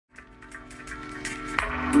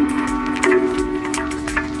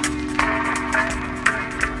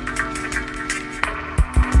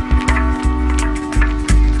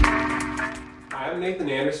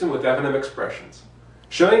consistent with F&M Expressions.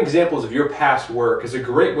 Showing examples of your past work is a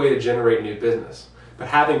great way to generate new business, but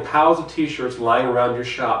having piles of t-shirts lying around your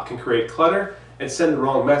shop can create clutter and send the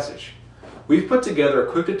wrong message. We've put together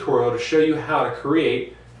a quick tutorial to show you how to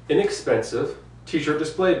create inexpensive t-shirt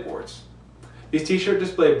display boards. These t-shirt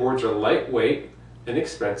display boards are lightweight,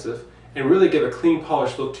 inexpensive, and really give a clean,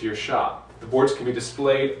 polished look to your shop. The boards can be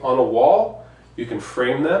displayed on a wall, you can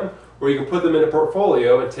frame them, or you can put them in a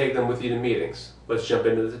portfolio and take them with you to meetings. Let's jump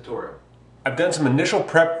into the tutorial. I've done some initial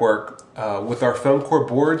prep work with our foam core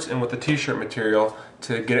boards and with the t-shirt material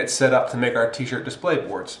to get it set up to make our t-shirt display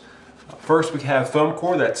boards. First, we have foam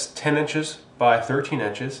core that's 10 inches by 13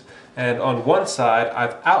 inches, and on one side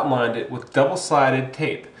I've outlined it with double-sided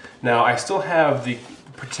tape. Now I still have the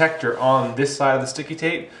protector on this side of the sticky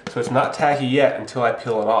tape, so it's not tacky yet until I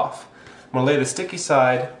peel it off. I'm going to lay the sticky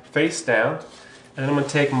side face down, and then I'm going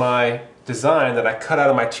to take my design that I cut out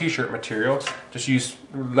of my t-shirt material, just use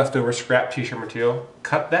leftover scrap t-shirt material,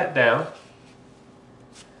 cut that down,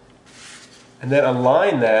 and then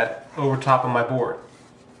align that over top of my board.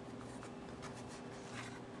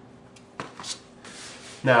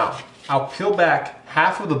 Now, I'll peel back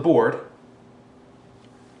half of the board,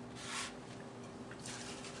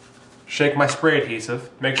 shake my spray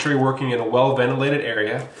adhesive, make sure you're working in a well-ventilated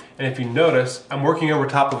area, and if you notice, I'm working over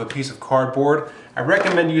top of a piece of cardboard. I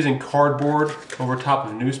recommend using cardboard over top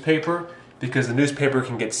of newspaper because the newspaper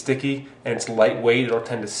can get sticky and it's lightweight. It'll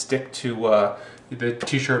tend to stick to the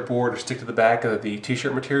t-shirt board or stick to the back of the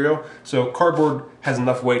t-shirt material. So cardboard has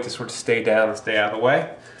enough weight to sort of stay down and stay out of the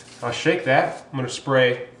way. I'll shake that. I'm going to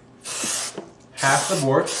spray half the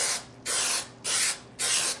board.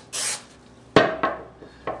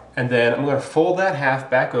 And then I'm going to fold that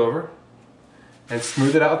half back over and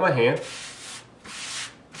smooth it out with my hand.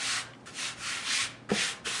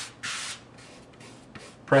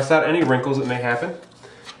 Press out any wrinkles that may happen,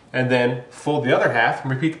 and then fold the other half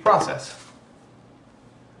and repeat the process.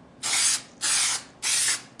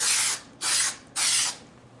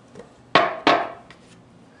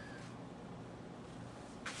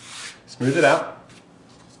 Smooth it out.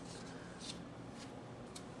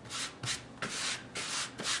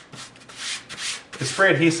 The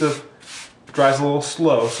spray adhesive dries a little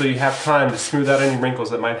slow, so you have time to smooth out any wrinkles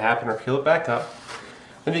that might happen or peel it back up.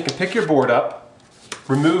 Then you can pick your board up,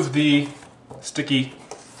 remove the sticky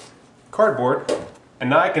cardboard, and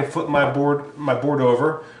now I can flip my board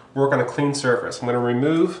over, work on a clean surface. I'm going to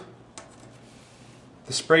remove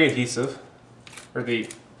the spray adhesive, or the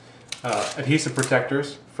adhesive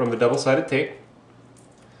protectors from the double-sided tape.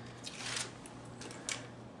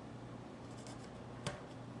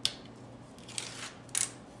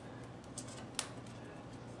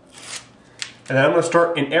 And then I'm going to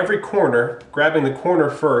start in every corner, grabbing the corner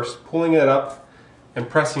first, pulling it up and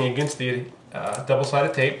pressing against the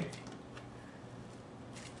double-sided tape.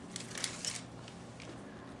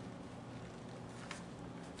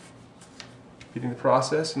 Repeating the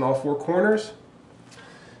process in all four corners.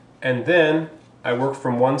 And then I work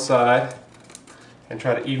from one side and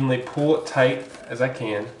try to evenly pull it tight as I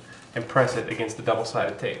can and press it against the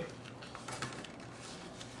double-sided tape.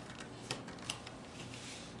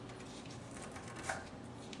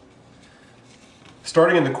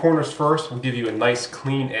 Starting in the corners first will give you a nice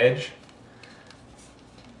clean edge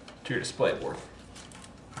to your display board.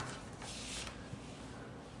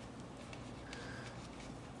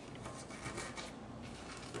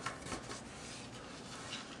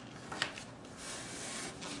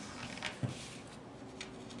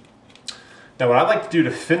 Now what I like to do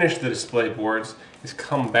to finish the display boards is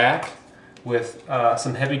come back with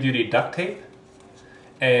some heavy-duty duct tape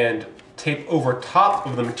and tape over top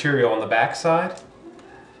of the material on the back side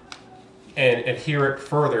and adhere it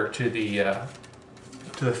further to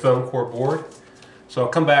the foam core board. So I'll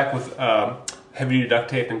come back with heavy-duty duct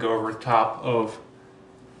tape and go over the top of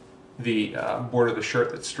the board of the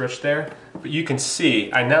shirt that's stretched there. But you can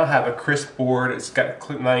see I now have a crisp board. It's got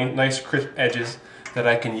nice crisp edges that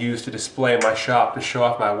I can use to display in my shop to show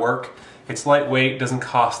off my work. It's lightweight, doesn't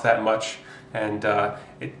cost that much, and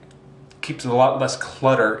it keeps a lot less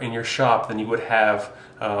clutter in your shop than you would have,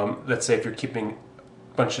 let's say, if you're keeping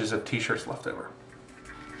bunches of t-shirts left over.